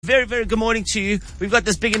very, very good morning to you. We've got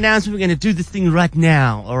this big announcement. We're going to do this thing right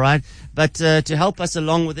now, all right? But to help us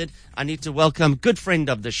along with it, I need to welcome good friend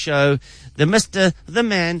of the show, the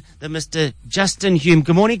Mr. Justin Hume.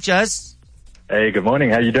 Good morning, Juz. Hey, good morning.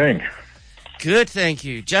 How you doing? Good, thank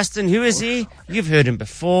you. Justin, who is he? You've heard him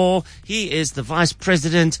before. He is the Vice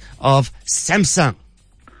President of Samsung.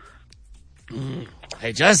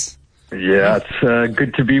 Hey, Juz. Yeah, it's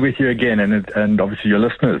good to be with you again, and obviously your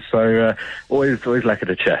listeners. So always like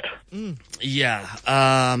to chat. Yeah,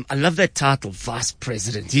 I love that title, Vice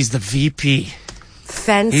President. He's the VP.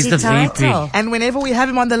 Fancy He's the title. VP. And whenever we have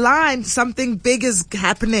him on the line, something big is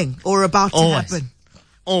happening or about to happen.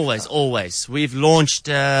 Always. We've launched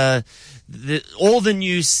all the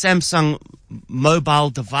new Samsung mobile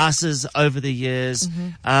devices over the years,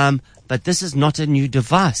 but this is not a new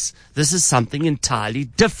device. This is something entirely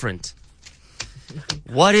different.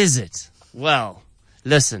 What is it? Well,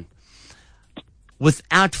 listen,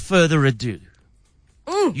 without further ado,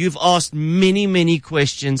 you've asked many, many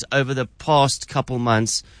questions over the past couple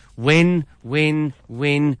months. When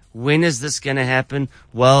is this going to happen?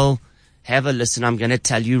 Well, have a listen. I'm going to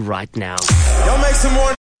tell you right now. Y'all make some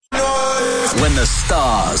more noise. When the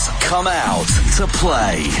stars come out to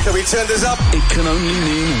play, Can we turn this up? it can only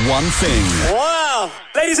mean one thing. Wow.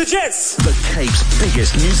 Ladies and gents. The Cape's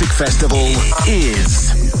biggest music festival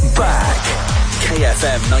is back.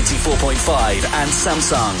 KFM 94.5 and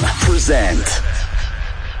Samsung present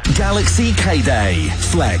Galaxy K-Day,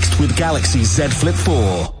 flexed with Galaxy Z Flip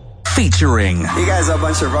 4, featuring You guys are a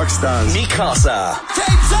bunch of rock stars. Mikasa,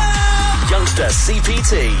 Youngster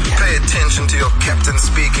CPT, Pay attention to your captain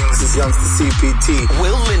speaking. This is Youngster CPT.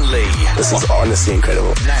 Will Lindley, This is honestly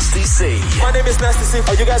incredible. Nasty C, My name is Nasty C.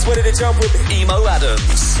 Are you guys ready to jump with me? Emo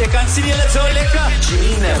Adams, Jimmy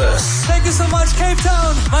Nevis, Thank you so much, Cape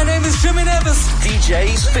Town. My name is Jimmy Nevis.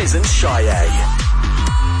 DJs Fizz and Shaye,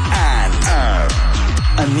 and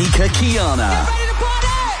Anika Kiana. Ready to party?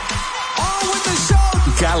 On with the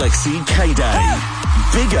show. Galaxy K-Day.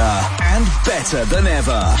 Bigger and better than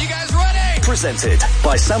ever. You guys ready? Presented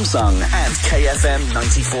by Samsung and KFM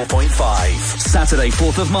 94.5. Saturday,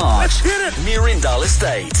 4th of March. Mirindal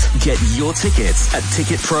Estate. Get your tickets at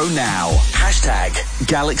Ticket Pro now. Hashtag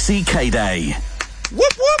Galaxy K-Day.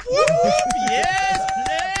 Whoop, whoop, whoop, whoop. Yes,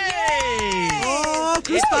 please. Oh,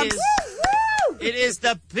 goosebumps. It is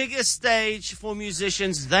the biggest stage for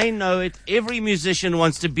musicians. They know it. Every musician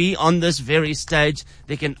wants to be on this very stage.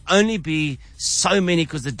 There can only be so many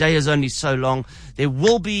because the day is only so long. There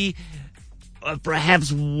will be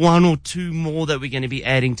perhaps one or two more that we're going to be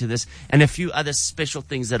adding to this, and a few other special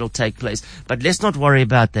things that'll take place. But let's not worry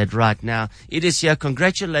about that right now. It is here.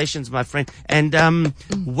 Congratulations, my friend. And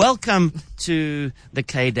welcome to the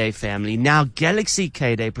K-Day family. Now, Galaxy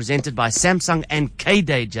K-Day, presented by Samsung and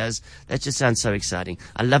K-Day, Jazz. That just sounds so exciting.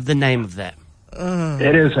 I love the name of that.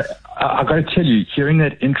 It is. I've got to tell you, hearing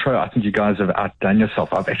that intro, I think you guys have outdone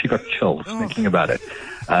yourself. I've actually got chills thinking about it.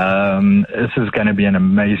 This is going to be an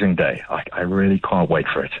amazing day. I really can't wait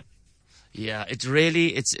for it. Yeah, it's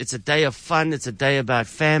a day of fun. It's a day about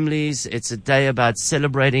families. It's a day about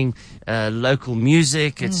celebrating local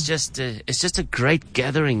music. It's just a great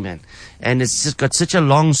gathering, man. And it's just got such a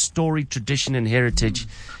long story, tradition, and heritage.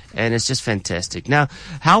 And it's just fantastic. Now,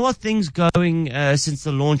 how are things going since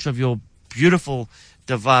the launch of your beautiful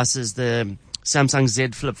devices, the Samsung Z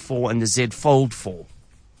Flip 4 and the Z Fold 4?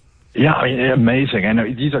 Yeah, I mean, amazing.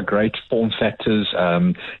 And these are great form factors.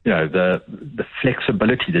 The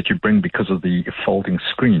flexibility that you bring because of the folding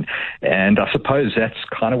screen. And I suppose that's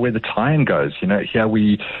kind of where the tie-in goes. Here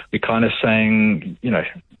we're kind of saying,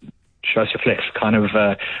 show us your flex kind of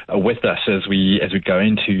with us as we go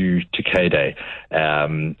into K-Day. I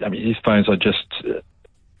mean, these phones are just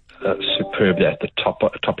superb at the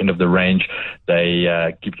top end of the range.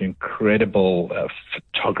 They give you incredible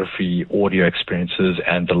photography, audio experiences,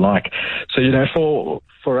 and the like. So,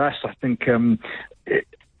 for us, I think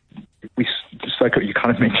we spoke. You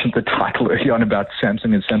kind of mentioned the title early on about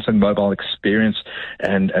Samsung and Samsung Mobile Experience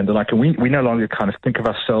and the like. And we no longer kind of think of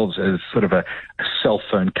ourselves as sort of a cell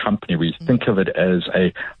phone company. We think of it as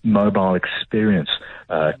a mobile experience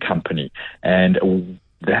company, and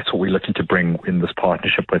that's what we're looking to bring in this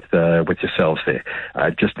partnership with yourselves there.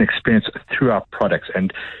 Just an experience through our products.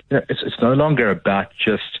 And it's no longer about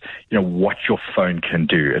just what your phone can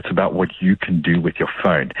do. It's about what you can do with your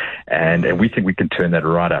phone. And we think we can turn that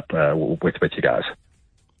right up with you guys.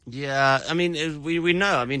 Yeah, I mean, we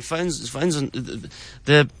know. I mean, phones.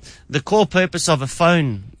 The core purpose of a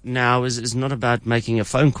phone now is not about making a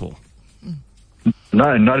phone call.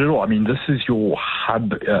 No, not at all. I mean, this is your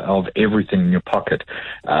hub of everything in your pocket.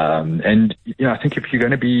 And, I think if you're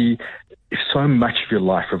going to be if so much of your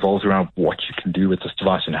life revolves around what you can do with this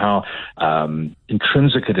device and how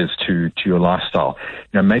intrinsic it is to your lifestyle,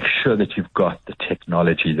 make sure that you've got the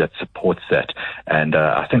technology that supports that. And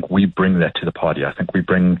I think we bring that to the party. I think we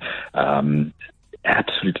bring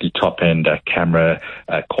absolutely top-end camera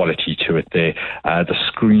quality to it there. The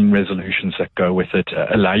screen resolutions that go with it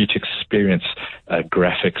allow you to experience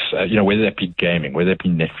graphics, whether that be gaming, whether it be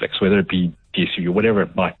Netflix, whether it be DSU, whatever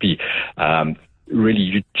it might be. Really,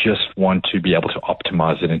 you just want to be able to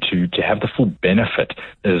optimize it and to have the full benefit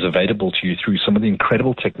that is available to you through some of the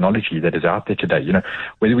incredible technology that is out there today.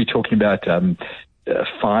 Whether we're talking about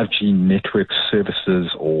 5G network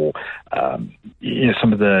services or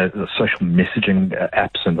some of the social messaging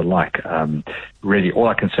apps and the like. Really, all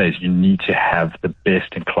I can say is you need to have the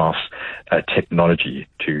best in class technology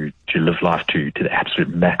to live life to the absolute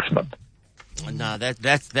maximum. No,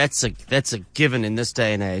 that's a given in this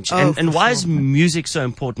day and age. And why is music so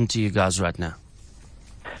important to you guys right now?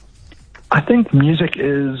 I think music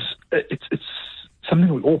is it's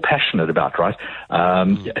something we're all passionate about, right?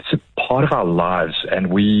 It's a part of our lives,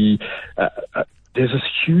 and there's this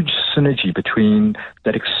huge synergy between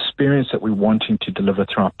that experience that we're wanting to deliver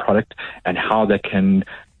through our product and how that can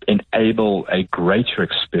enable a greater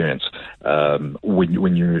experience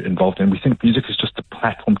when you're involved in. We think music is just a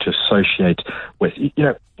platform to associate with.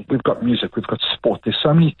 We've got music, we've got sport. There's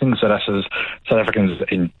so many things that us as South Africans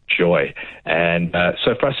enjoy. And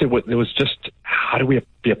so for us, there was just, how do we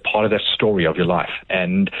be a part of that story of your life?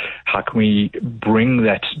 And how can we bring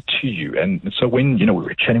that to you? And so when, we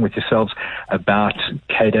were chatting with yourselves about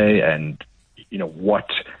K-Day and, what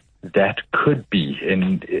that could be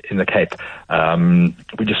in the Cape,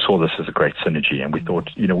 we just saw this as a great synergy, and we thought,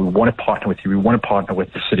 we want to partner with you. We want to partner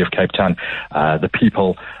with the city of Cape Town, the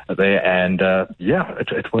people there, and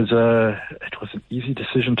it was an easy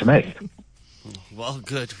decision to make. Well,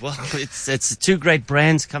 good. Well, it's two great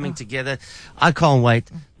brands coming together. I can't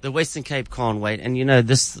wait. The Western Cape can't wait. And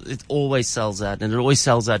it always sells out, and it always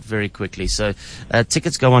sells out very quickly. So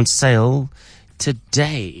tickets go on sale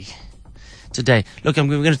today. Look, we're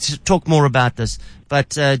going to talk more about this, but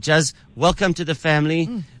Jazz, welcome to the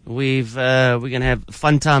family. We're going to have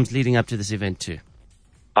fun times leading up to this event too.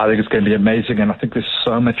 I think it's going to be amazing, and I think there's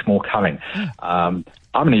so much more coming. I'm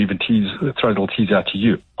going to even throw a little tease out to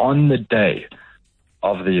you. On the day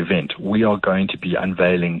of the event, we are going to be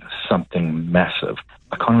unveiling something massive.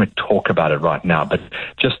 I can't even talk about it right now, but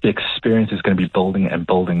just the experience is going to be building and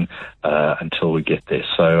building until we get there.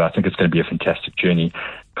 So I think it's going to be a fantastic journey,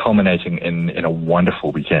 culminating in a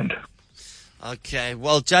wonderful weekend. Okay,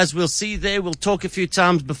 well, Jazz, we'll see you there. We'll talk a few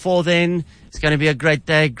times before then. It's going to be a great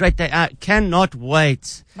day. Great day. I cannot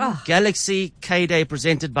wait. Galaxy K-Day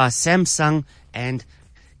presented by Samsung and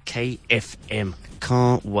KFM.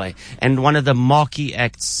 Can't wait. And one of the marquee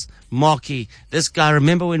acts, this guy,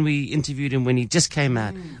 remember when we interviewed him when he just came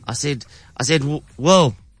out? I said,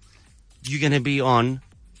 well, you're going to be on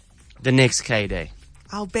the next K-Day.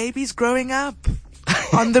 Our baby's growing up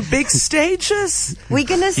on the big stages. We're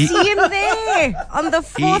going to see him there on the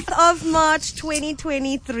 4th of March,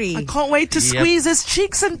 2023. I can't wait to squeeze his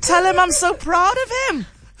cheeks and tell him I'm so proud of him.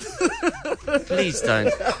 Please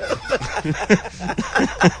don't.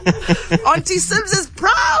 Auntie Sims is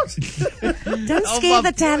proud. Don't scare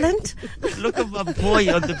the talent. Look at my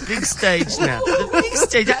boy on the big stage now. The big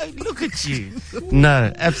stage. Look at you.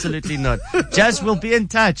 No, absolutely not. Jazz, we'll be in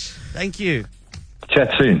touch. Thank you.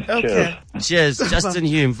 Chat soon. Okay. Cheers. Justin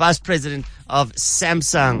Hume, Vice President of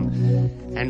Samsung.